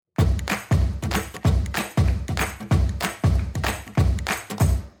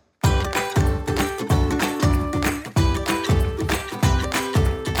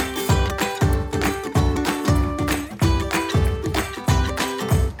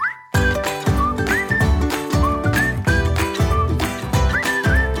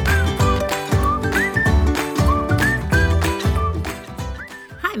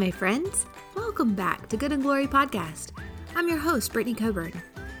to Good and Glory Podcast. I'm your host, Brittany Coburn.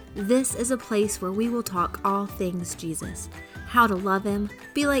 This is a place where we will talk all things Jesus, how to love Him,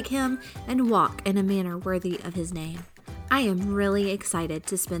 be like Him, and walk in a manner worthy of His name. I am really excited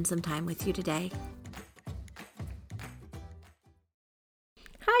to spend some time with you today.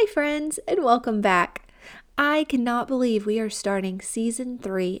 Hi friends, and welcome back. I cannot believe we are starting Season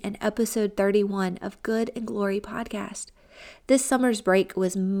 3 and Episode 31 of Good and Glory Podcast. This summer's break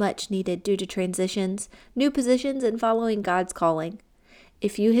was much needed due to transitions, new positions, and following God's calling.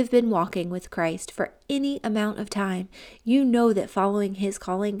 If you have been walking with Christ for any amount of time, you know that following His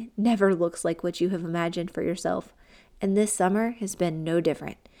calling never looks like what you have imagined for yourself. And this summer has been no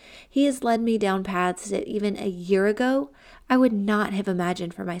different. He has led me down paths that even a year ago, I would not have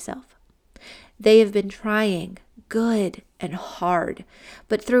imagined for myself. They have been trying, good, and hard,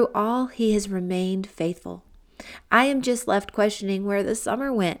 but through all, He has remained faithful. I am just left questioning where the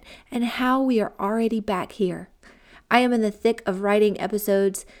summer went and how we are already back here. I am in the thick of writing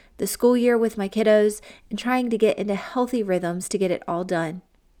episodes, the school year with my kiddos, and trying to get into healthy rhythms to get it all done.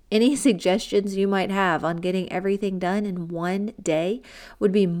 Any suggestions you might have on getting everything done in one day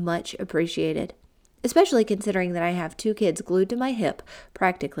would be much appreciated, especially considering that I have 2 kids glued to my hip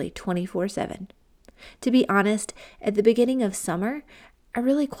practically 24/7. To be honest, at the beginning of summer, I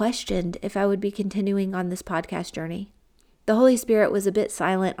really questioned if I would be continuing on this podcast journey. The Holy Spirit was a bit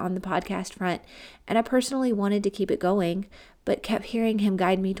silent on the podcast front, and I personally wanted to keep it going, but kept hearing Him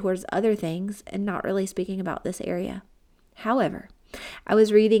guide me towards other things and not really speaking about this area. However, I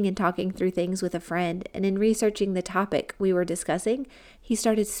was reading and talking through things with a friend, and in researching the topic we were discussing, he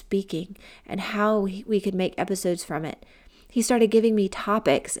started speaking and how we could make episodes from it. He started giving me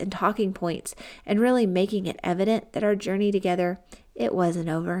topics and talking points and really making it evident that our journey together, it wasn't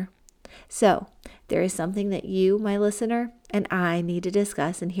over. So, there is something that you, my listener, and I need to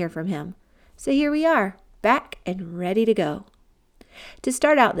discuss and hear from Him. So here we are, back and ready to go. To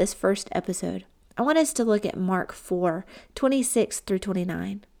start out this first episode, I want us to look at Mark 4:26 through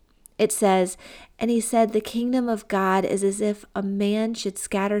 29. It says, "And He said, the kingdom of God is as if a man should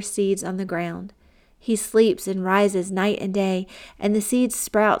scatter seeds on the ground. He sleeps and rises night and day, and the seed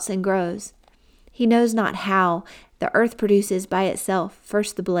sprouts and grows. He knows not how. The earth produces by itself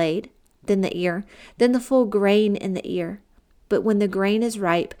first the blade, then the ear, then the full grain in the ear. But when the grain is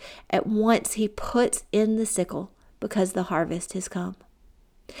ripe, at once He puts in the sickle, because the harvest has come."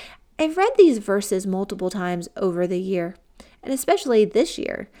 I've read these verses multiple times over the year, and especially this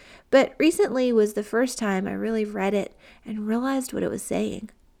year, but recently was the first time I really read it and realized what it was saying.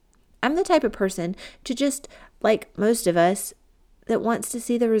 I'm the type of person to just, like most of us, that wants to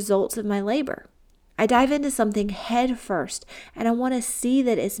see the results of my labor. I dive into something head first, and I want to see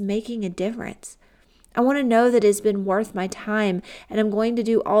that it's making a difference. I want to know that it's been worth my time, and I'm going to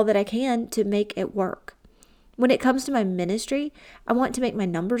do all that I can to make it work. When it comes to my ministry, I want to make my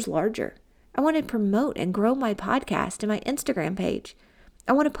numbers larger. I want to promote and grow my podcast and my Instagram page.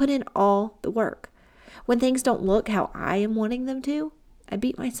 I want to put in all the work. When things don't look how I am wanting them to, I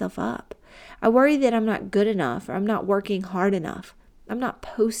beat myself up. I worry that I'm not good enough, or I'm not working hard enough. I'm not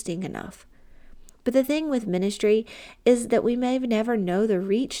posting enough. But the thing with ministry is that we may never know the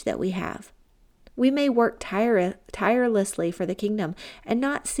reach that we have. We may work tirelessly for the kingdom and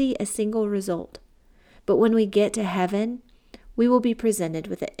not see a single result. But when we get to heaven, we will be presented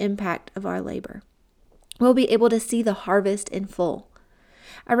with the impact of our labor. We'll be able to see the harvest in full.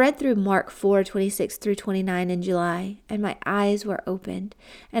 I read through Mark 4:26 through 29 in July, and my eyes were opened,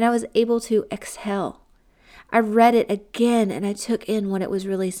 and I was able to exhale. I read it again, and I took in what it was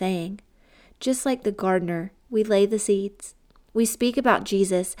really saying. Just like the gardener, we lay the seeds. We speak about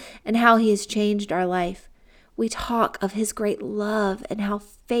Jesus and how He has changed our life. We talk of His great love and how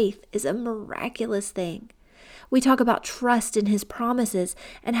faith is a miraculous thing. We talk about trust in His promises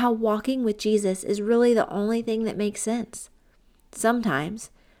and how walking with Jesus is really the only thing that makes sense.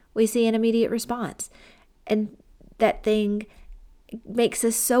 Sometimes we see an immediate response, and that thing makes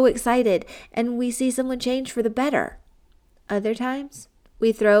us so excited, and we see someone change for the better. Other times,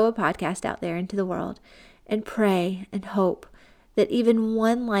 we throw a podcast out there into the world and pray and hope that even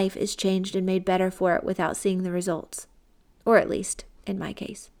one life is changed and made better for it without seeing the results. Or at least, in my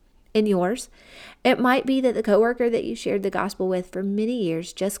case. In yours, it might be that the coworker that you shared the gospel with for many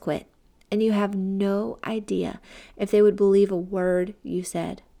years just quit, and you have no idea if they would believe a word you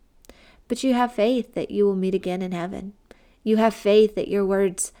said. But you have faith that you will meet again in heaven. You have faith that your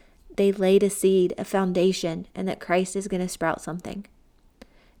words, they laid a seed, a foundation, and that Christ is going to sprout something.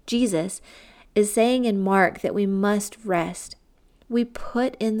 Jesus is saying in Mark that we must rest. We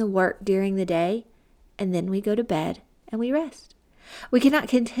put in the work during the day, and then we go to bed and we rest. We cannot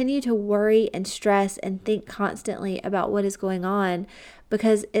continue to worry and stress and think constantly about what is going on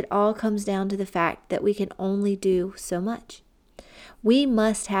because it all comes down to the fact that we can only do so much. We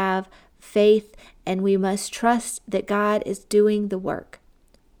must have faith and we must trust that God is doing the work.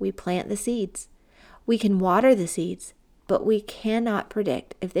 We plant the seeds. We can water the seeds, but we cannot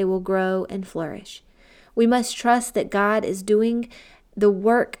predict if they will grow and flourish. We must trust that God is doing the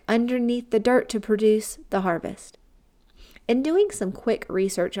work underneath the dirt to produce the harvest. In doing some quick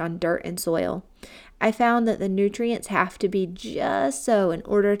research on dirt and soil, I found that the nutrients have to be just so in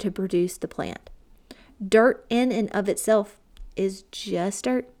order to produce the plant. Dirt in and of itself is just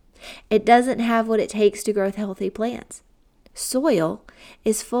dirt. It doesn't have what it takes to grow healthy plants. Soil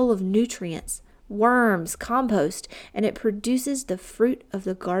is full of nutrients, worms, compost, and it produces the fruit of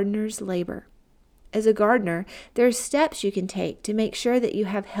the gardener's labor. As a gardener, there are steps you can take to make sure that you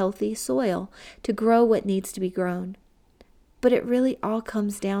have healthy soil to grow what needs to be grown. But it really all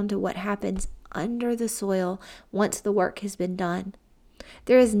comes down to what happens under the soil once the work has been done.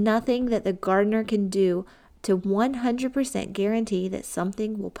 There is nothing that the gardener can do to 100% guarantee that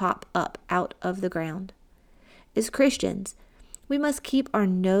something will pop up out of the ground. As Christians, we must keep our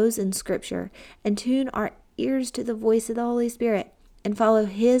nose in Scripture and tune our ears to the voice of the Holy Spirit and follow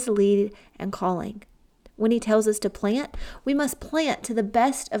His lead and calling. When He tells us to plant, we must plant to the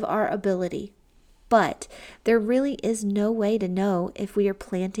best of our ability. But there really is no way to know if we are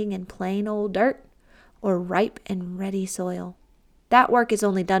planting in plain old dirt or ripe and ready soil. That work is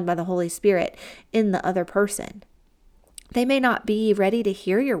only done by the Holy Spirit in the other person. They may not be ready to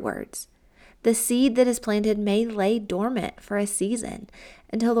hear your words. The seed that is planted may lay dormant for a season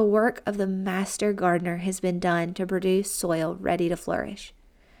until the work of the master gardener has been done to produce soil ready to flourish.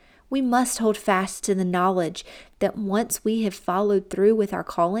 We must hold fast to the knowledge that once we have followed through with our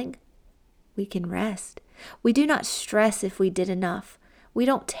calling, we can rest. We do not stress if we did enough. We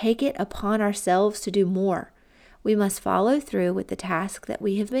don't take it upon ourselves to do more. We must follow through with the task that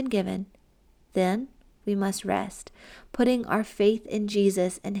we have been given. Then we must rest, putting our faith in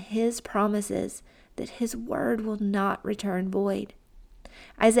Jesus and His promises that His word will not return void.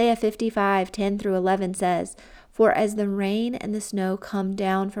 Isaiah 55:10-11 says, "For as the rain and the snow come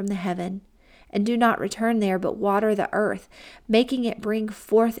down from the heaven, and do not return there, but water the earth, making it bring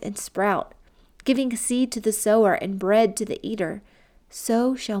forth and sprout, giving seed to the sower and bread to the eater,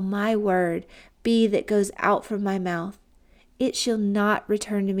 so shall my word be that goes out from my mouth. It shall not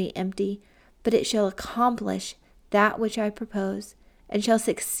return to me empty, but it shall accomplish that which I propose, and shall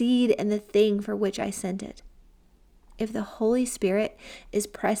succeed in the thing for which I sent it." If the Holy Spirit is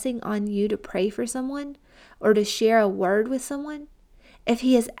pressing on you to pray for someone or to share a word with someone, if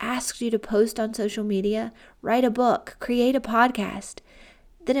He has asked you to post on social media, write a book, create a podcast,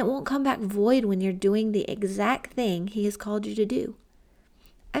 then it won't come back void when you're doing the exact thing He has called you to do.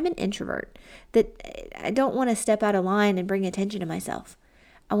 I'm an introvert that I don't want to step out of line and bring attention to myself.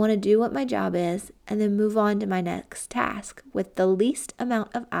 I want to do what my job is and then move on to my next task with the least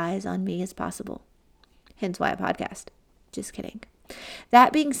amount of eyes on me as possible. Hence why I podcast. Just kidding.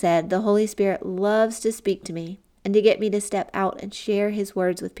 That being said, the Holy Spirit loves to speak to me and to get me to step out and share His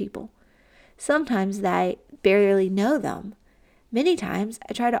words with people. Sometimes I barely know them. Many times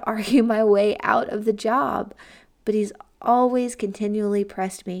I try to argue my way out of the job, but He's always continually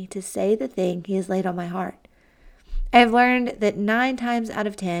pressed me to say the thing He has laid on my heart. I've learned that 9 times out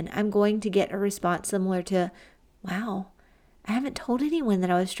of 10, I'm going to get a response similar to, "Wow, I haven't told anyone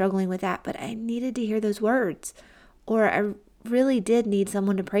that I was struggling with that, but I needed to hear those words." Or, "I really did need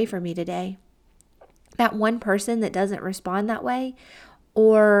someone to pray for me today." That one person that doesn't respond that way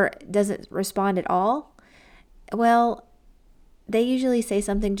or doesn't respond at all, well, they usually say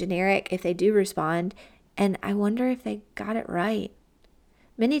something generic if they do respond, and I wonder if they got it right.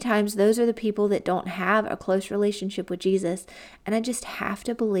 Many times those are the people that don't have a close relationship with Jesus, and I just have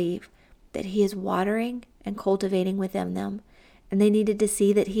to believe that He is watering and cultivating within them, and they needed to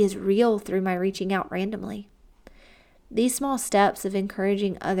see that He is real through my reaching out randomly. These small steps of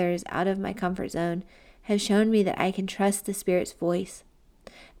encouraging others out of my comfort zone have shown me that I can trust the Spirit's voice.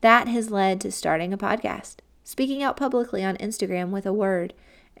 That has led to starting a podcast, speaking out publicly on Instagram with a word,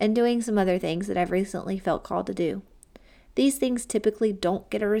 and doing some other things that I've recently felt called to do. These things typically don't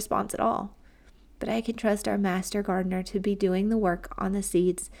get a response at all, but I can trust our master gardener to be doing the work on the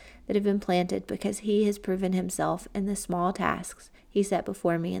seeds that have been planted because He has proven Himself in the small tasks He set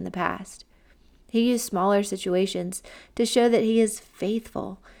before me in the past. He used smaller situations to show that He is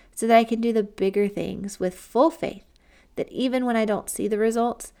faithful so that I can do the bigger things with full faith that even when I don't see the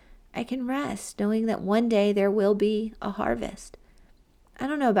results, I can rest knowing that one day there will be a harvest. I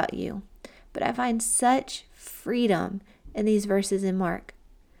don't know about you, but I find such freedom in these verses in Mark.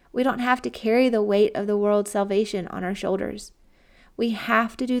 We don't have to carry the weight of the world's salvation on our shoulders. We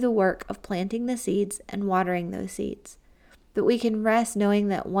have to do the work of planting the seeds and watering those seeds. But we can rest knowing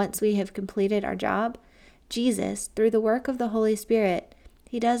that once we have completed our job, Jesus, through the work of the Holy Spirit,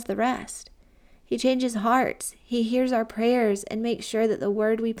 He does the rest. He changes hearts. He hears our prayers and makes sure that the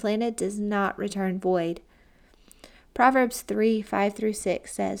word we planted does not return void. Proverbs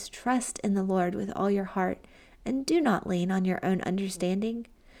 3:5-6 says, "Trust in the Lord with all your heart, and do not lean on your own understanding.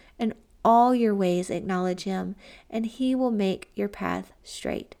 In all your ways acknowledge Him, and He will make your path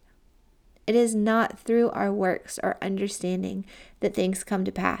straight." It is not through our works or understanding that things come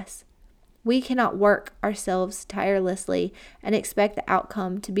to pass. We cannot work ourselves tirelessly and expect the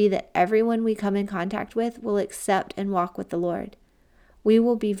outcome to be that everyone we come in contact with will accept and walk with the Lord. We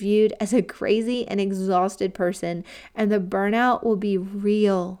will be viewed as a crazy and exhausted person, and the burnout will be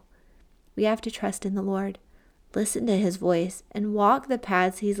real. We have to trust in the Lord, listen to His voice, and walk the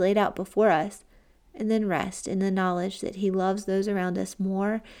paths He's laid out before us, and then rest in the knowledge that He loves those around us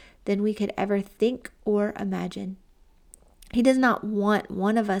more than we could ever think or imagine. He does not want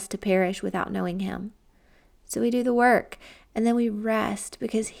one of us to perish without knowing Him. So we do the work, and then we rest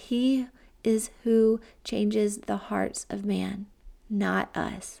because He is who changes the hearts of man, not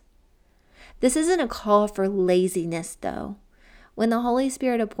us. This isn't a call for laziness, though. When the Holy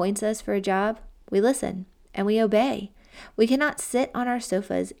Spirit appoints us for a job, we listen and we obey. We cannot sit on our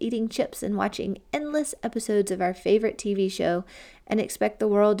sofas eating chips and watching endless episodes of our favorite TV show and expect the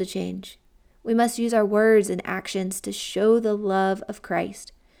world to change. We must use our words and actions to show the love of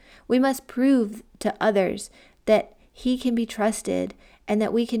Christ. We must prove to others that He can be trusted and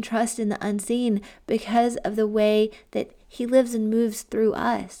that we can trust in the unseen because of the way that He lives and moves through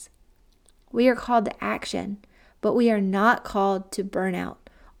us. We are called to action, but we are not called to burnout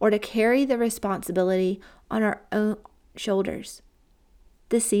or to carry the responsibility on our own shoulders.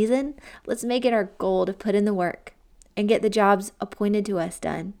 This season, let's make it our goal to put in the work and get the jobs appointed to us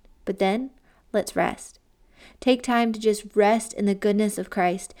done. But then, let's rest. Take time to just rest in the goodness of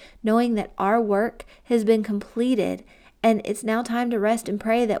Christ, knowing that our work has been completed and it's now time to rest and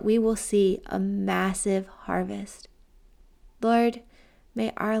pray that we will see a massive harvest. Lord,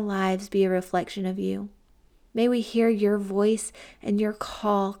 may our lives be a reflection of You. May we hear Your voice and Your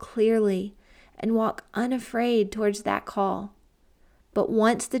call clearly and walk unafraid towards that call. But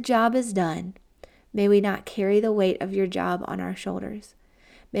once the job is done, may we not carry the weight of Your job on our shoulders.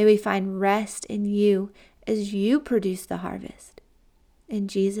 May we find rest in You as You produce the harvest. In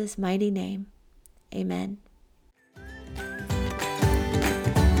Jesus' mighty name, amen.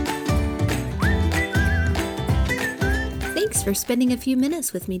 Thanks for spending a few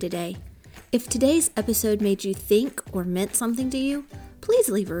minutes with me today. If today's episode made you think or meant something to you, please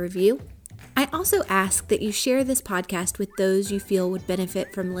leave a review. I also ask that you share this podcast with those you feel would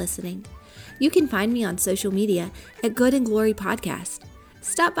benefit from listening. You can find me on social media at Good and Glory Podcast.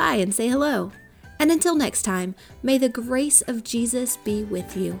 Stop by and say hello. And until next time, may the grace of Jesus be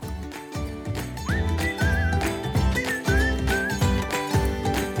with you.